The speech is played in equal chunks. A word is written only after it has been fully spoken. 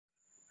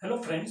Hello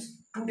friends,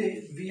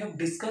 today we have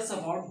discussed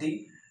about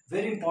the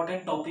very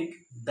important topic,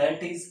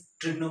 that is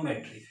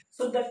trigonometry.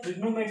 So the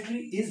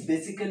trigonometry is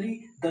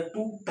basically the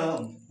two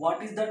term.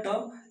 What is the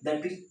term?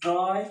 That is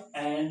tri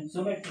and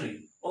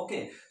geometry.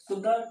 Okay, so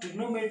the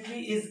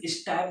trigonometry is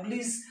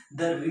establish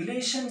the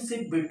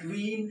relationship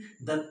between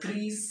the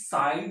three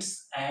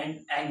sides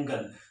and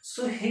angle.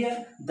 So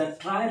here the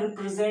tri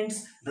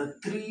represents the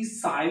three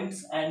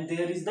sides and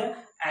there is the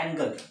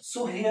angle.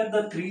 So here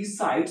the three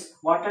sides,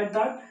 what are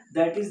that?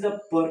 That is the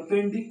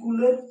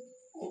perpendicular.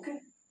 Okay,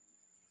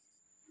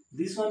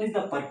 this one is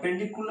the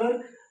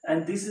perpendicular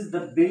and this is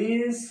the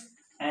base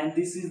and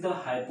this is the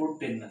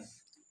hypotenuse.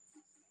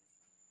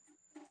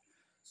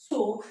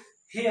 So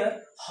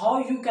here how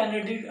you can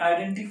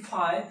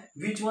identify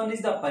which one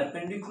is the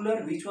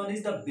perpendicular, which one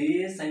is the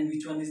base and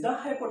which one is the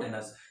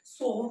hypotenuse.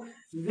 So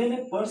when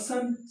a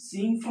person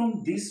seeing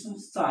from this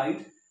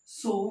side,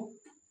 so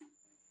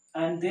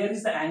and there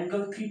is the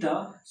angle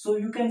theta, so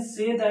you can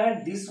say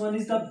that this one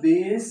is the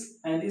base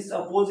and its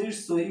opposite,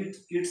 so it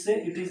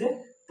is a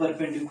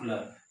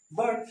perpendicular.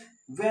 But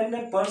when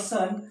a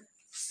person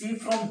see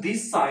from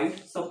this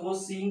side,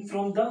 suppose seeing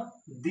from the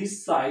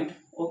this side,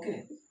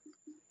 okay,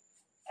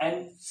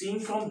 and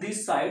seeing from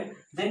this side,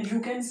 then you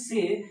can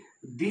say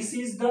this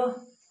is the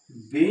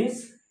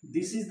base,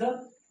 this is the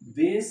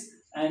base,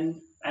 and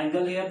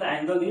angle here, the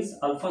angle is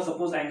alpha,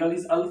 suppose angle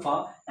is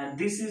alpha, and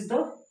this is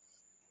the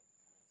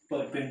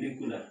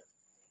perpendicular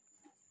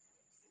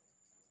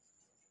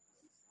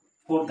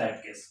for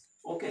that case.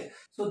 Okay,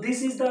 so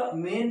this is the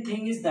main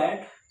thing, is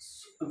that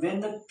when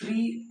the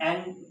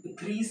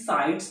three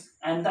sides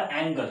and the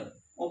angle,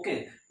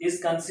 okay,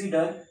 is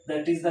considered,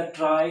 that is the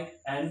tri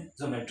and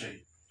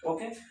geometry.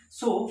 Okay,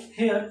 so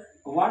here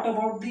what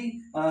about the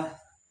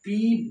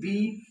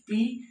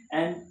PBP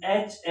and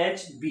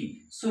HHB?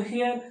 So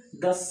here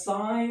the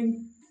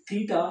sine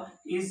theta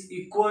is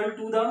equal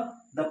to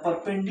the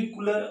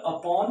perpendicular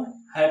upon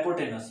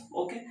hypotenuse.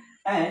 Okay,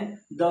 and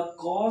the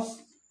cos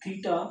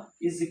theta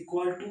is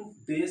equal to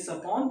base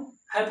upon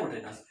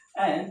hypotenuse,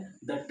 and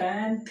the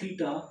tan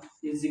theta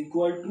is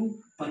equal to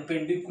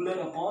perpendicular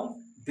upon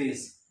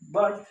base.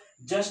 But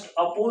just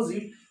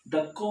opposite,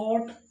 the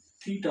cot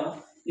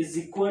theta is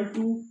equal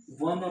to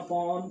 1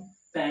 upon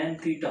tan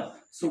theta.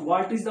 So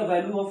what is the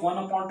value of 1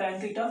 upon tan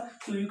theta?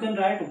 So you can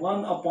write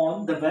 1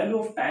 upon the value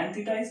of tan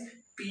theta is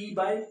P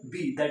by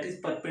B, that is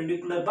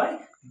perpendicular by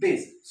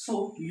base.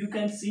 So you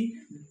can see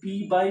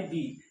P by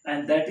B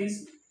and that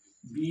is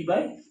B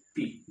by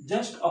P,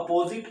 just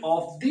opposite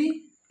of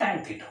the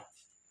tan theta.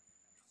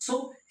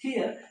 So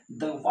here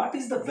the what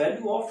is the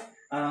value of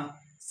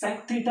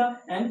sec theta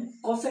and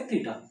cosec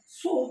theta?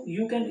 So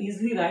you can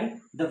easily write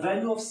the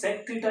value of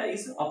sec theta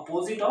is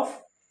opposite of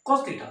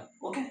cos theta.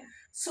 Okay,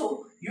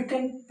 so you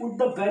can put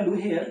the value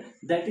here,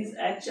 that is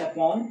h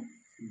upon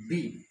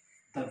b,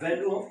 the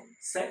value of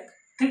sec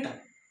theta.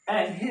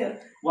 And here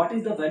what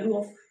is the value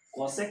of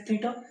cosec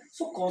theta?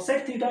 So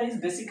cosec theta is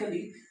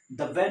basically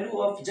the value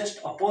of just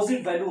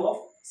opposite value of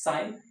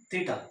sine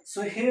theta.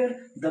 So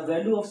here the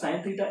value of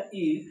sine theta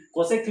is,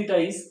 cosec theta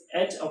is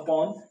h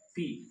upon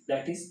p,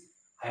 that is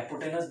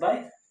hypotenuse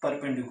by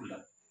perpendicular.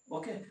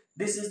 Okay,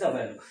 this is the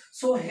value.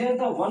 So here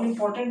the one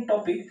important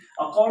topic,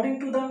 according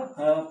to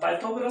the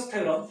Pythagoras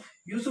theorem,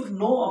 you should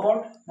know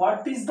about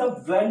what is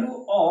the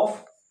value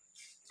of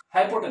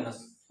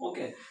hypotenuse.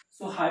 Okay,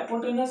 so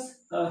hypotenuse,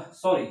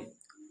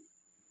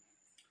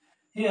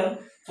 here,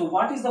 so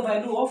what is the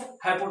value of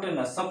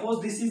hypotenuse?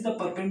 Suppose this is the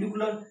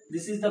perpendicular,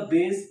 this is the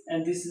base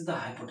and this is the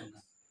hypotenuse.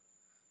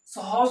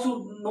 So how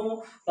should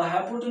know? The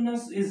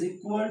hypotenuse is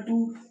equal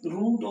to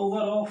root over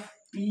of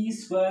p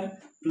square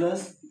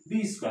plus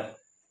b square,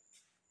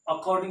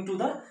 according to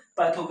the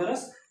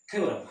Pythagoras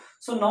theorem.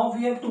 So now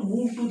we have to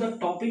move to the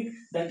topic,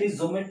 that is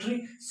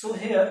geometry. So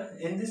here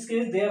in this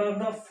case there are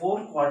the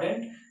four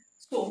quadrant.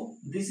 So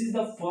this is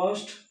the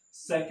first,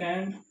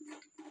 second,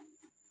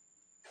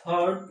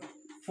 third,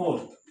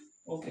 fourth.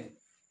 Okay,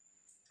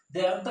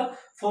 they are the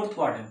fourth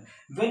quadrant.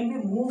 When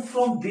we move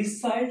from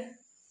this side,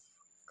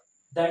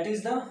 that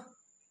is the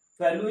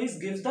value is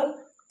gives the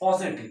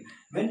positive.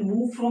 When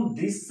move from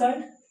this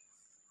side,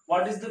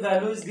 what is the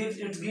value is gives,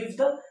 it gives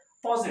the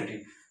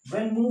positive.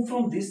 When move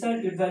from this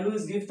side, it value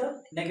is give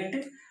the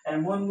negative,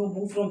 and when we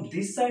move from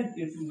this side,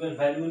 it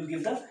value will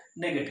give the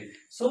negative.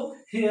 So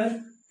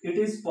here it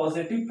is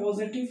positive,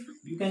 positive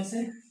you can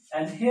say,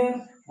 and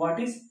here what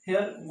is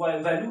here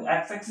value,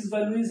 x-axis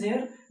value is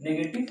here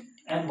negative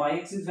and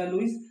y-axis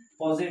value is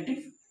positive.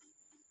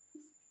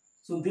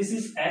 So this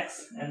is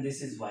x and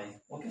this is y.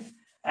 Okay,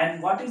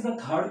 and what is the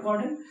third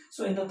quadrant?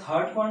 So in the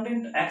third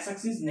quadrant,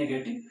 x-axis is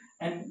negative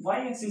and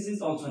y-axis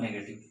is also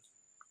negative.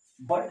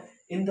 But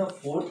in the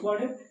fourth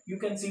quadrant, you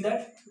can see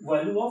that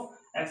value of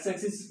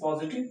x-axis is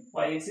positive,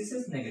 y-axis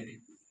is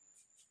negative.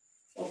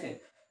 Okay,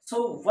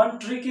 so one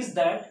trick is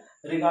that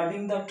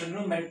regarding the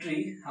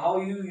trigonometry,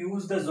 how you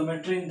use the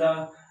geometry in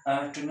the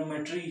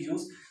trigonometry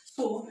use.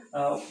 So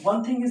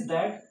one thing is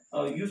that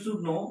you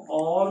should know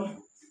all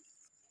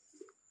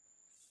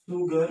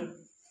sugar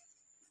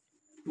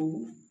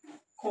to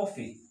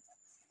coffee.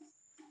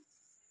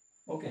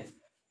 Okay,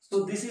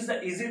 so this is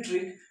the easy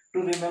trick to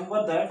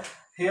remember that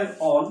here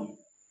all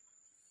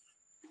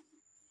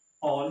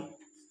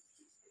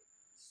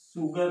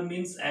sugar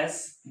means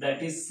S,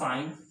 that is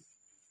sine,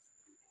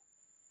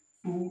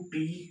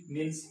 2t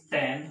means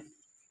tan,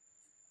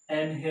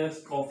 and here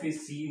coffee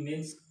C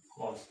means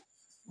cos.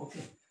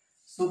 Okay,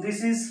 so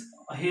this is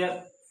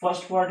here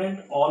first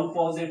quadrant, all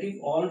positive,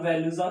 all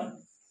values are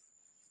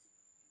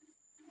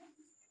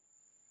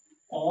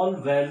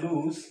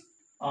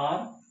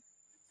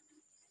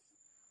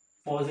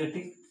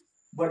positive.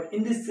 But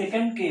in the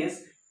second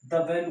case,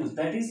 the values,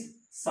 that is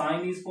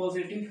sine is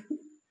positive,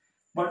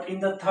 but in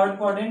the third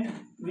quadrant,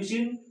 which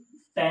in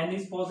tan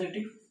is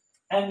positive,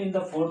 and in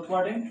the fourth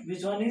quadrant,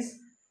 which one is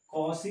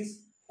cos is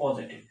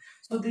positive.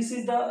 So this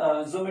is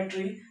the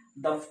geometry.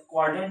 The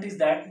quadrant is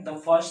that, the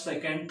first,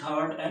 second,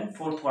 third, and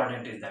fourth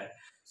quadrant is that.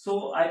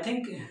 So I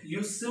think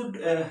you should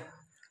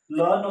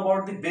learn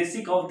about the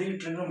basic of the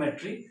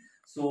trigonometry.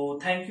 So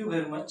thank you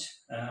very much.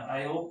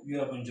 I hope you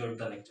have enjoyed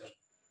the lecture.